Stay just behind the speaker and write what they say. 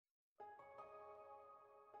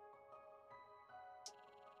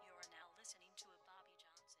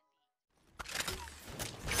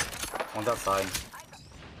One's outside.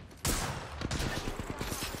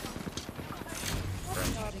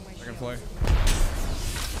 Second floor.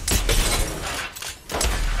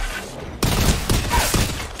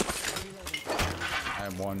 I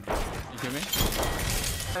have one. You kill me? I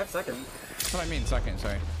have second. That's what I mean, second,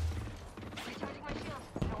 sorry.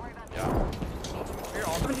 Yeah. Here,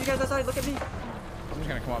 all Come on, you guys outside, look at me. I'm just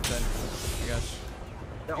gonna come up then, I guess.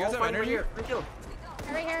 They're You guys all have fighting energy? right here. Free kill.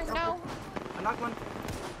 Right here, no. I knocked one.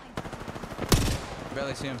 I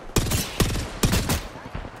barely see him.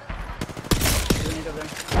 Over there.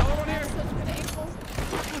 Another one here!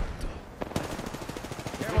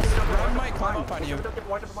 Run might climb up on you. Watch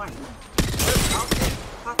out for mine. Do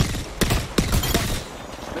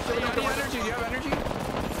you have any energy? Do you have energy?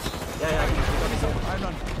 Yeah, I can. Let me some. I'm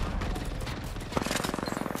done.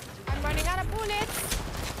 I'm running out of bullets.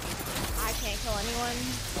 I can't kill anyone.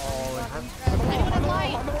 Oh, Anyone have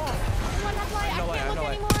light? on the wall. Anyone have light? No I light, can't no look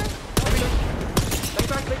light. anymore. Big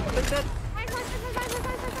back, big dead.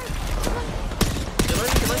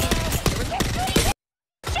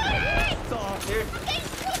 Here.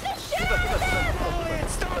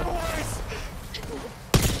 It's Star Wars!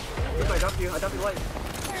 I dumped you light. I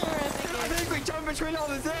think we jumped between all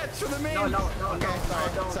the Zeds for the main. No, Okay,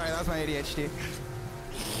 sorry. don't. Sorry, that was my ADHD.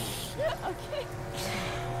 Okay.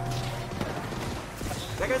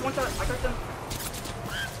 That guy's one shot. I got them.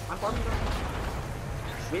 I'm farming them.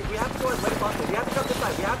 We have to go as late as possible. We have to jump this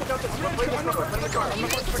side. We have to jump this. We're playing this car. We're playing the car. We're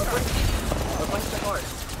playing the car.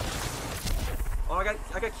 Oh, I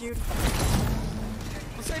got queued.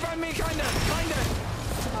 Save on me, kinda. Oh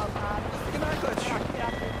god. Look at that glitch. I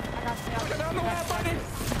got you. Look at down the wall, buddy.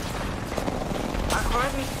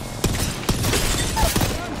 Harass me.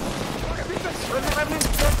 Look at Beefus. Let me.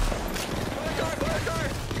 Play the car.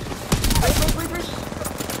 Please.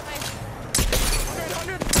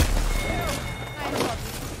 100.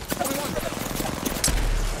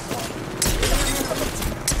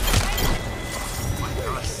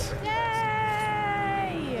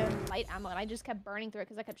 Yay! Light ammo, and I just kept burning through it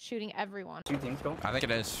because I kept shooting everyone. Two teams go. I think it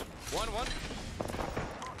is. One. Wait,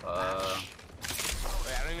 I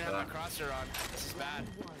don't even have my crosshair on. This is bad.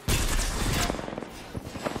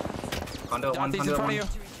 Conduit one, He's in conduit front one. of you.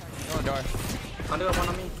 Go on door. Conduit one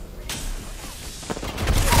on me.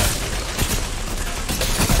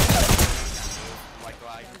 Like.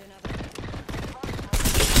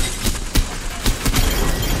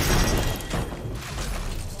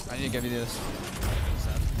 I need to give you this.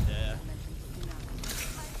 Yeah.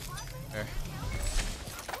 Here.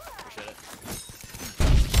 Appreciate it.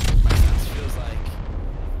 My sense feels like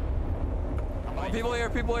Oh, people here.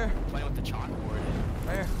 playing with the chalkboard.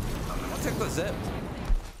 Right here. I'll take the zip.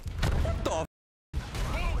 What the f?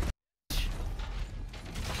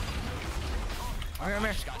 Okay, come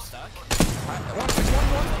here. Just got stuck. One.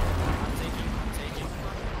 I'm taking.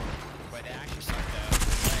 Wait, they actually sucked out.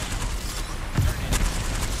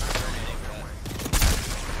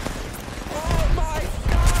 Oh my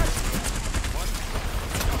god!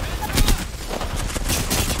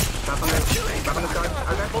 Stop on the car.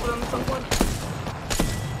 I got both of them at some point.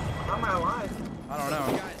 How am I alive? I don't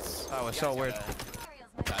know. Guys, That was so weird.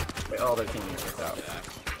 Wait, oh, their team is out.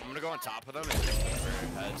 I'm gonna go on top of them and take them for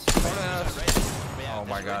heads. Oh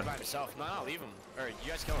my god. By himself. No, I'll leave him. Or you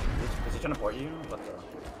guys kill him. Is he trying to port you? What the?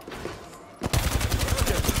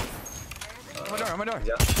 On my door.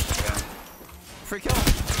 Yeah. Free kill.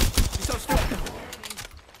 He's so stupid.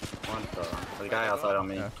 What the? There's a guy outside on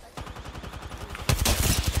me. Yeah.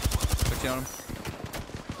 60 on him.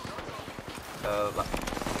 I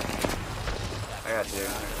got you. No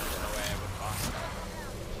way I would box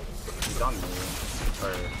that. He's on me.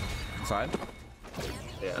 Or, Inside?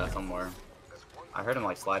 yeah, somewhere. I heard him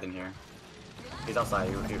like slide in here. He's outside.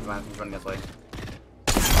 He's running this way.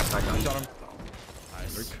 He's on him. Nice.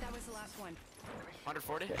 That was the last one.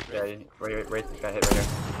 140? Yeah, right, got hit right here.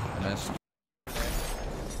 I missed.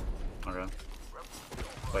 Okay.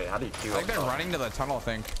 Wait, how do you queue I think up? they're running to the tunnel, I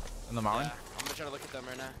think. In the mountain. Yeah, I'm gonna try to look at them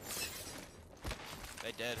right now.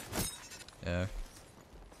 They did. Yeah.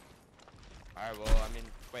 Alright, well, I mean,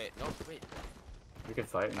 wait. We could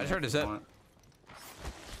fight. I just heard a zip. Yeah,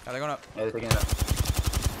 they're going up. Yeah, they're taking it up.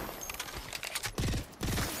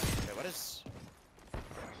 Wait, what is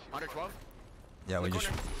 112? Yeah, we just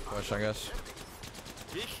push, I guess.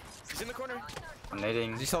 Beak, he's in the corner. I'm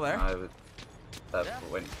nading. Is he still there?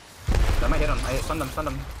 Wait. That might hit him. I stunned him.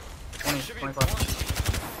 20, Should be 25.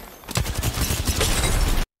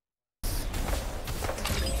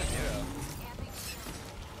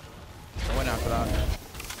 I went after that.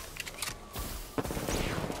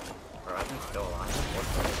 Bro, I think still alive. What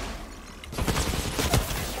the?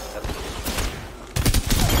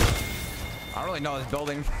 like know this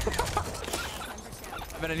building.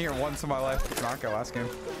 I've been in here once in my life. Not go last game.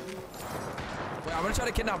 Wait, I'm gonna try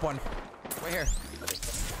to kidnap one. Right here.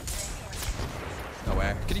 No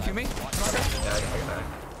way. Can you kill me? Yeah, I got that.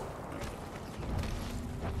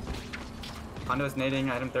 Hondo is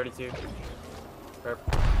nading, item 32. Perp.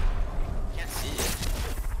 Can't see it.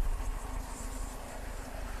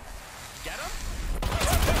 Get him?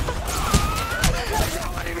 He's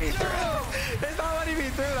not letting me through. He's not letting me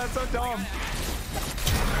through. That's so dumb.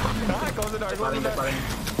 Ah, close the door. Close the door.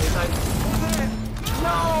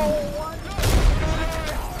 No!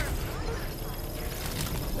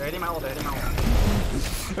 They're hitting my ult, they're hitting my ult.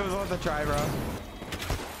 It was worth a try, bro.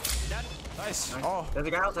 Dead. Nice. Nice. Oh, There's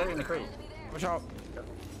a guy outside in the crate. watch out.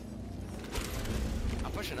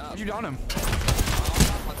 I'm pushing up. You down him.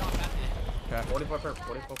 On top, Okay. 44 perp,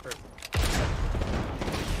 44 perp.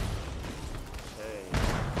 Hey.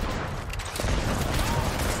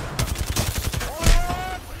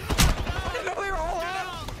 I didn't know they were all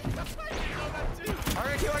out.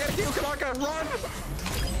 I got a kill. Come on, guys, run.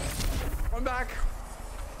 Run back.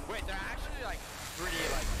 Wait, they're actually like pretty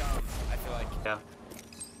like dumb. I feel like. Yeah.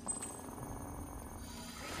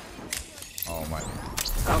 Oh my.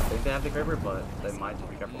 I don't think they have the gripper, but they might, just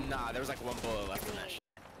be careful. Nah, there was like one bullet left in that shit.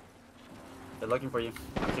 They're looking for you.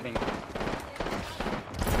 I'm shooting.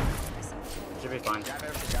 Should be fine. Grab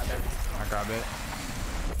everything, grab everything. I grab it.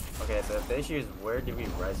 Okay, the issue is where do we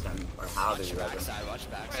res him, or how do Watch we res him? backside,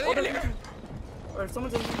 watch backside. Oh, there. Or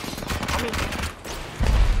someone's in here. I mean,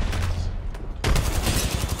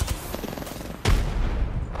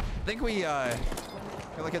 I think we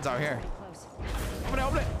kill the kids out here. Open it,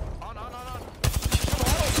 open it. On.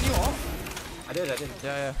 Can you off? I did.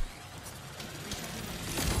 Yeah.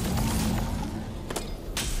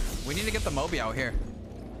 We need to get the Moby out here.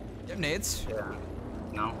 You have nades? Yeah.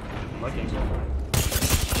 No. I'm looking.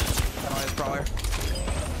 Oh, it's brawler.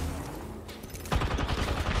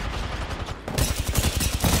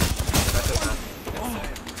 That's it, man.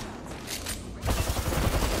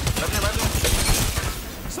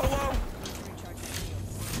 So low.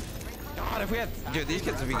 God, if we had, dude, these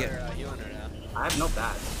kids would be getting. Healing her now. I have no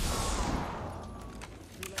badge.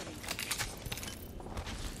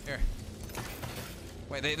 Here.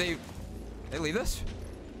 Wait, they leave this?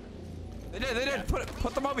 They did. Yeah.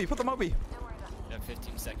 Put the Moby. You have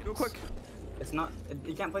 15 seconds. Real quick. It's not.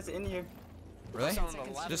 You can't place it in here. Really?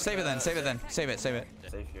 Just save it then. Save it then. Save it. Safe here.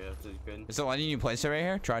 That's good. Is it letting you place it right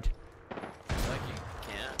here? Tried. Like you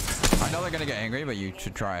can't. I know they're gonna get angry, but you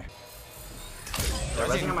should try. They're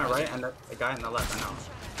resing on my right and the guy on the left. I know.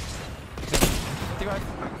 55.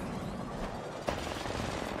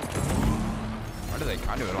 Why do they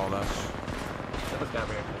conduit all this? There was a guy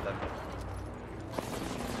over here.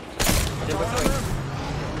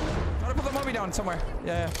 Try to put the Moby down somewhere.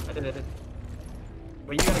 Yeah. I did.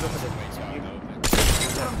 But you gotta go for this.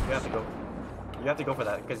 You have to go. You have to go for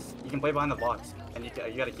that because you can play behind the blocks and you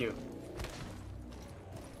got a queue.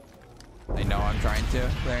 They know I'm trying to.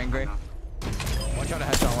 They're angry. Watch out to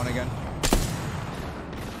headshot one again.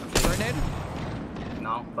 Grenade?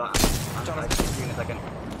 No, but I'm in a second.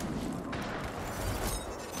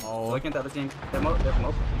 Oh. Looking at the other team. They're mope.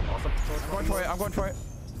 Also. I'm going for it. I'm going for it.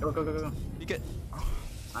 Go. You get.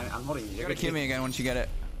 I'm holding you. You gotta kill me again once you get it.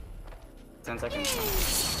 10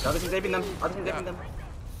 seconds. The other team's aping them. them.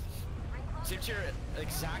 Team to your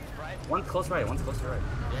exact right. One's close right.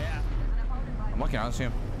 Yeah. I'm looking. I don't see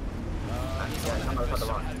him. Yeah, I'm about the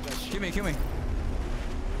rock. Kill me. I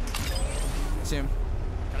see him.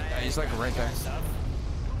 Yeah, he's like right there.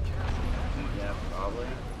 Yeah, probably.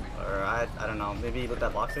 Or I don't know. Maybe with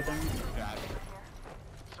that box right there.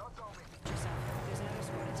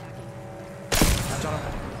 Shot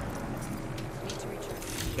him.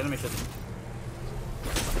 Gonna make sure.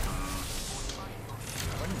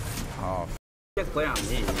 Oh. You guys play on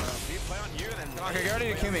me. We play on you and then. Okay, get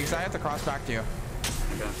ready to kill me because I have to cross back to you.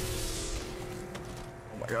 Okay.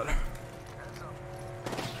 Oh my god.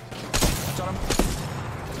 Shot him.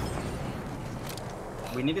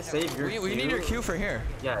 We need to save your. We need your Q for here.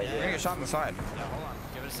 Yeah. You're gonna get shot in the side. Yeah, hold on.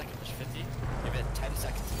 Give it a second. Push 50. Give it 10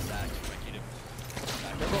 seconds to stack. Like you do.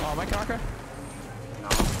 Oh, my knocker. No.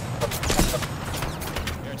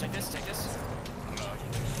 Here, take this.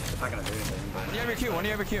 It's not gonna do anything. When do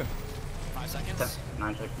you have your Q? 5 seconds.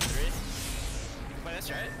 9 seconds. 3. You can play this,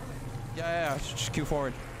 right? Yeah. Just Q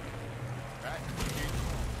forward. Right.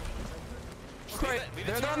 Right.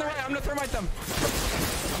 They're on the right. I'm gonna thermite them.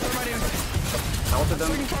 Thermiting. I ulted them.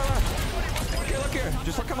 Freaking far left. Look here.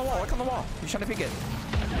 Just look on the wall. You're trying to peek it.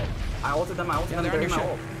 I ulted them. they're They're on in your my shit.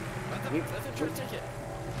 ult. Let them try to take it.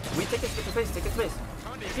 We take his space.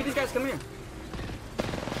 See these guys. Come here.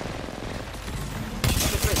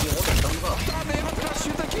 it. You hold it. Don't give up. God, man, I'm gonna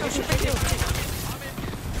shoot the kill. Shoot the kill.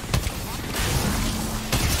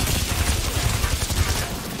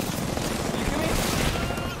 You kill me?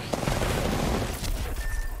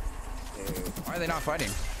 Why are they not fighting?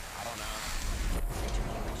 I don't know.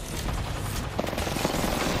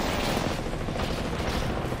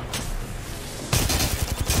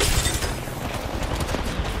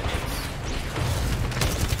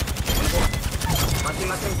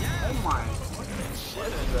 Nothing. Oh my. What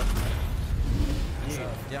is this?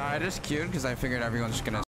 Yeah, I just queued because I figured everyone's just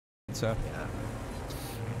gonna. So.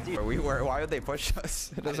 Yeah. Why would they push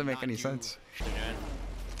us? It doesn't make any sense.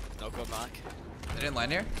 No code knock. They didn't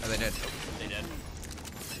land here? Oh, they did. They did.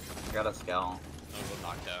 I got a scale. No code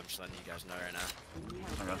knock though. I'm just letting you guys know right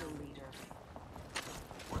now. Okay.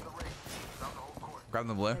 Grab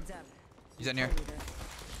the blue. He's in here.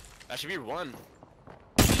 That should be one.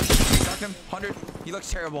 Knocked him. 100. He looks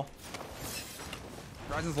terrible.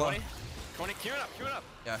 Horizon's low. 20. Queuing up.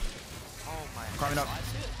 Yeah. Oh my. Climbing up.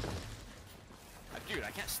 Dude,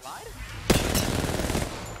 I can't slide?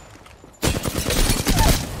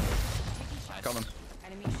 Killed him.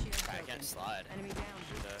 Enemy shield I can't slide. Enemy down.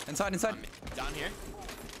 Inside. Down here?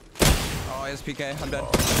 Oh, he has PK. I'm dead.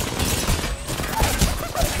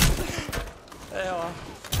 Yeah.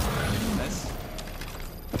 Nice.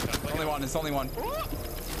 It's only one.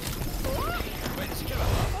 Wait, does he care about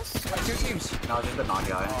all of us? Wait, 2 teams. No, just the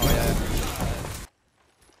non-guy. Oh, yeah.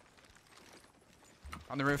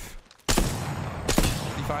 On the roof.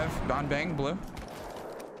 55. Don bang. Blue.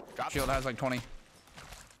 Drop. Shield has like 20.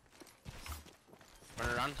 Run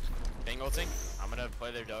around. Bang ulting. I'm gonna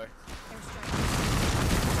play their door.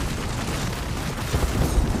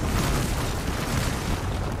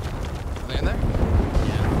 Are they in there?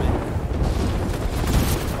 Yeah, I'm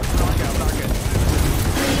Not good.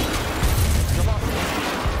 Jump off.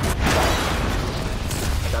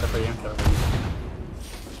 I got it for you.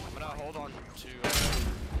 gonna hold on to.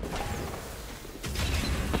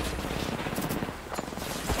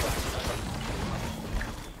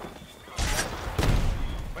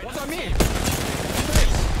 Wait, What's no, on me? save.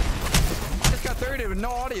 I just got 30 with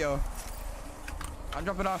no audio. I'm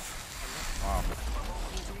jumping off. Wow.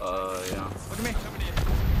 Yeah. Look at me. Somebody.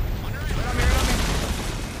 Right on me.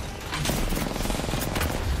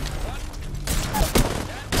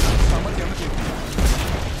 I'm with you.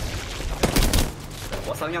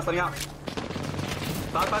 What's something out?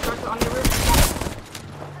 Five on your roof.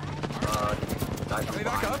 Died from Can we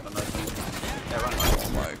back behind, up? another team. Yeah, run.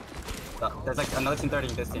 Like, There's like another team 30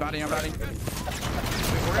 in this team. I'm batting. We're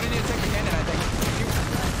gonna need to take the cannon, I think.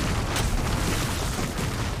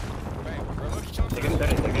 They're getting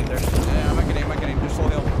 30. Yeah, I'm not kidding. Just slow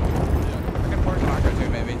hill. I can park Marco too,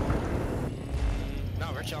 maybe.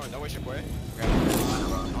 No, we're chilling. Don't waste your boy. Okay.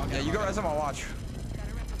 Yeah, you go res him, I'll watch. Got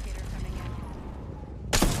a replicator coming in.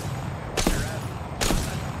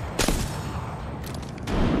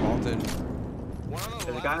 Vaulted. One on the There's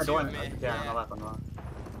a left, guy on the door. two on me. Yeah, on the left. I'm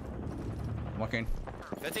looking.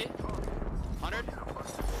 50. 100.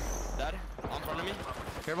 Dead. On front of me.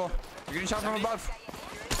 Careful. You're getting shot from above.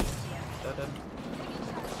 Dead.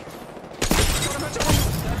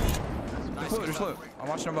 Nice. Just loot. I'm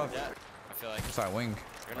watching above. Yeah. I feel like Side wing.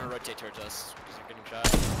 you're gonna rotate towards us because you're getting shot.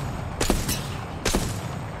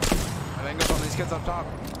 I think goes on these kids up top.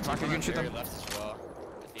 Not gonna shoot Very them. left as well. I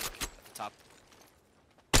think at the top.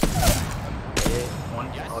 One.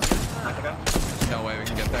 Yes. Oh, knock the guy. There's no way we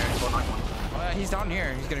can get there. Knock one. Oh yeah, he's down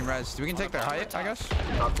here. He's getting res. We can take their height, I guess.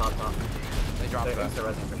 Top. They dropped They're that.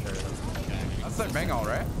 insta-resing for sure. That's their bang all,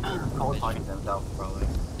 right? Cole's talking to himself, probably.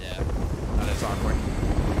 Yeah. That is awkward.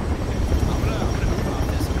 I'm gonna move off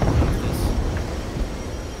this. I'm gonna move off this.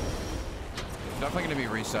 Definitely gonna be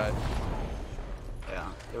reset. Yeah.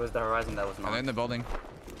 It was the horizon that was Are they in not. the building?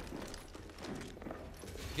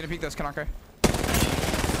 Get a peek this, Kanaka.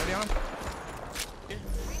 Ready on him? We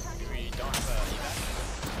don't have a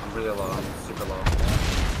evac. I'm really low. I'm super low.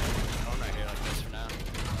 I'm right here like this for now.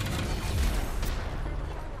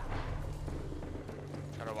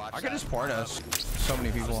 Try to watch I could that. just port us. So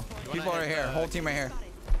many people. wanna People are hit here. the- Whole team right here.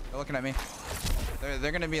 They're looking at me.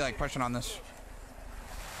 They're gonna be like pushing on this.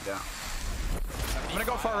 Yeah. I'm gonna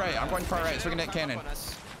go far right. I'm going far right so we can hit cannon.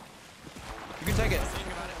 You can take it. Think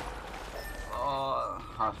about it.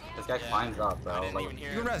 This guy Yeah. climbs up, I bro. didn't Like, even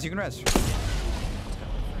hear You can him. res. You're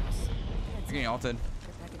getting ulted. Yeah.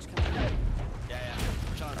 We're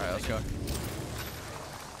chilling. Alright, let's go.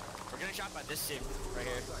 We're getting shot by this team right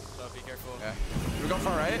here, so be careful. Yeah. Should we go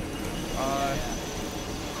far right?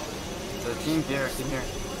 the team here. Just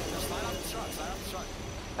slide off the truck.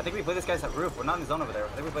 I think we play this guy's roof. We're not in the zone over there. I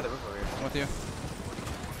think we play the roof over here. I'm with you.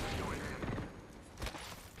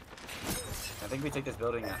 think we take this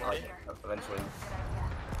building like, eventually.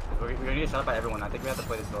 We're gonna get shot by everyone. I think we have to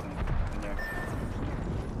play this building in here.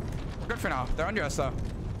 We're good for now. They're under us though.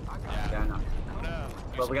 Yeah, I know.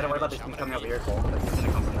 But we gotta worry about this team coming over here, Cole. That's just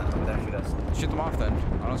gonna come from that over there and shoot us. Shoot them off then.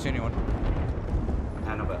 I don't see anyone.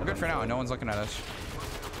 I know, but We're good for now. No one's looking at us.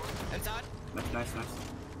 Inside. Nice.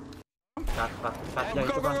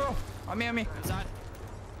 Go. On me. Inside.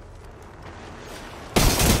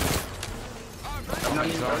 No,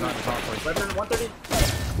 He's not to talk with. 130.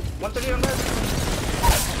 130 on there.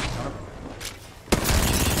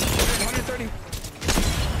 130.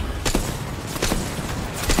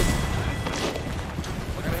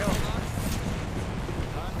 Look at the hill.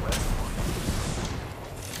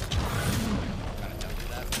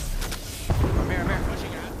 I'm here.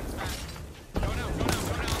 Pushing out. It's back. Go now.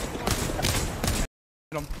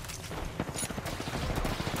 Hit him.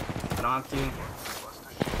 I don't have to.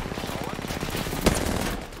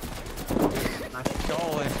 Nice.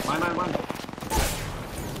 Goalie. Mine.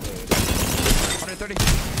 130.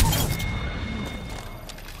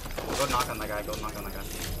 Go knock on that guy.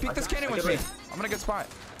 Peek this cannon with me. I'm gonna get spot.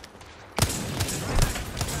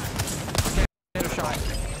 Okay, hit a shot.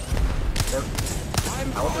 I'm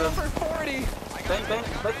over 40. Bang,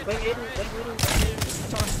 80.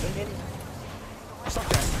 Stuck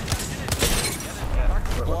there. Yeah,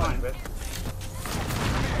 we're fine, but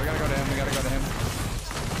We gotta go to him.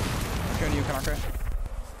 Going to you, Kanaka.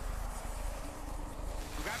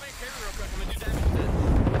 Grab my carry real quick. I'm gonna do damage to that.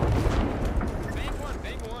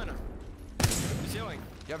 Bang one. He's healing.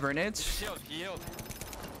 You have grenades? He healed.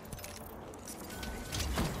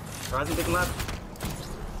 Rising, taking left.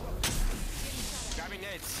 Grabbing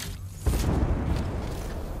nades.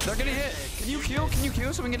 They're getting hit. Can you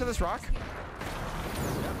queue so we can get to this rock?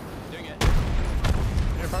 Yep, doing it.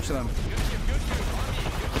 Need to pressure them. Good queue.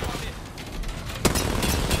 On me.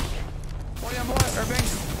 40 on blood, or bang.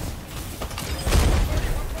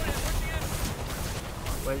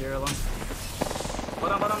 Wait, you're alone.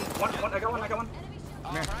 Hold on. One. I got one.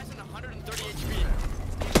 Horizon 130 HP.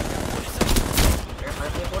 I got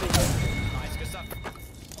 40. Nice, good stuff.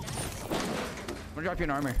 I'm gonna drop you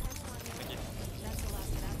an armor.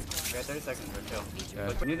 We got 30 seconds. We're chill. Yeah.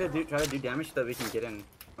 Like, we need to try to do damage so that we can get in.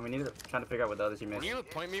 And we need to try to figure out what the other team is. Can you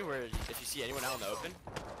point me where if you see anyone out in the open?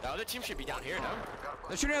 The other team should be down here, no?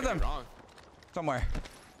 They're shooting at them. Wrong. Somewhere.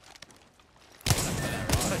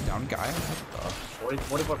 What a down guy.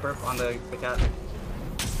 44 perp on the cat.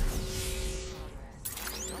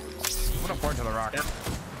 I'm gonna forward to the rock. Yeah.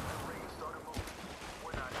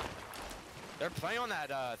 They're playing on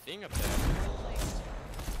that thing up there.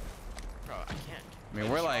 Bro, I can't. I mean,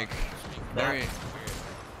 we're like very. Weird.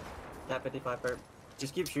 Cat 55 perp.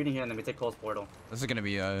 Just keep shooting here and then we take Cole's portal. This is gonna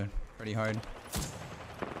be pretty hard.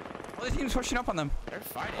 Well, the team's pushing up on them. They're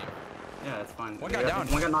fighting. Yeah, it's fine. One guy down.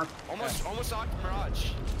 One guy knocked. Almost knocked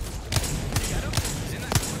Mirage. Did you get him? He's in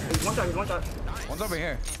that corner. He's one shot. Nice. One's over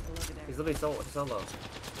here. He's literally solo.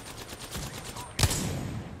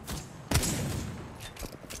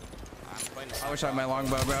 I'm playing this. I wish I had my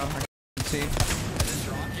longbow, bro. I can see. Is this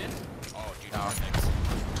rocket? Oh, dude, No. perfect.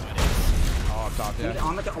 Oh, up top, yeah.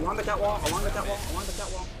 Along the cat wall.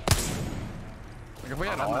 Like if we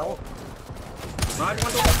had an ult. Mirage,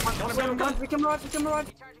 one. We can Mirage.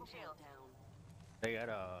 They got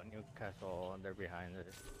a Newcastle and they're behind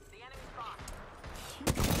it.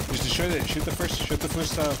 Just destroy it. Shoot the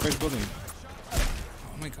first building.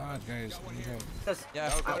 Oh my god, guys. What do you have? Yes.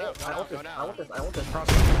 Yeah. I ult this. Cross.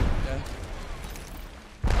 Yeah.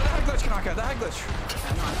 Oh, the head glitch, Kanaka. The head glitch.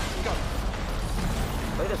 Go.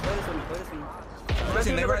 Play this with me.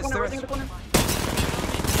 Resing, they res.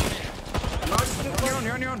 You're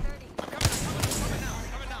You're on your own.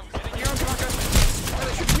 You're on, Kanaka. Oh,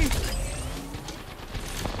 they shoot me.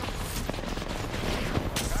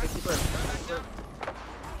 60 perp.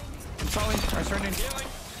 I'm solid. I'm surrendering.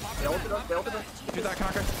 They ulted us. Do that,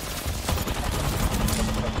 Kanaka.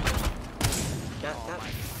 Cat.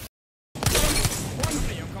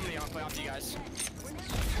 I'm coming to you. I'll play off to you guys.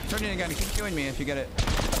 Turning again. Keep queuing me if you get it.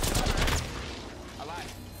 I lied.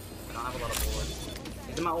 I don't have a lot of bullets.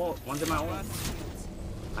 He's in my ult. One's in my ult.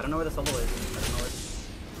 I don't know where the solo is.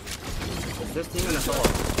 It's this team and the solo.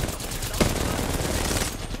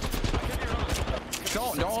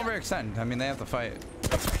 Don't overextend. I mean, they have to fight.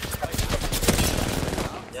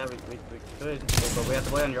 Yeah, we could. But we have to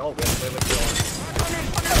play on your ult. We have to play with your ult.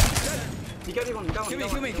 You got one.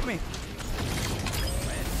 Kill me.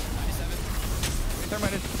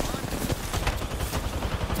 Thermited.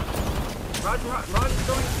 Raj is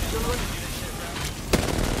going.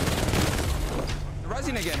 They're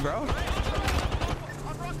rising again, bro.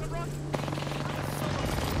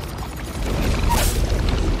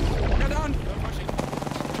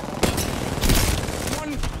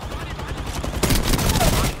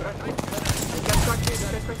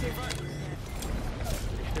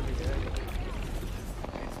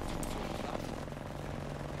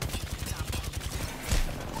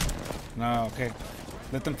 No, okay.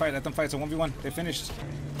 Let them fight. Let them fight. It's a 1v1. They finished.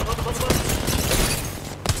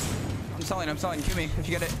 I'm selling. Cue me if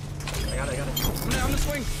you get it. I got it. I'm on the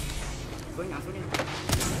swing. I'm swinging.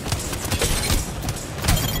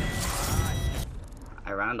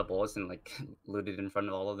 I ran the bullets and like looted in front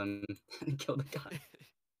of all of them and killed the guy.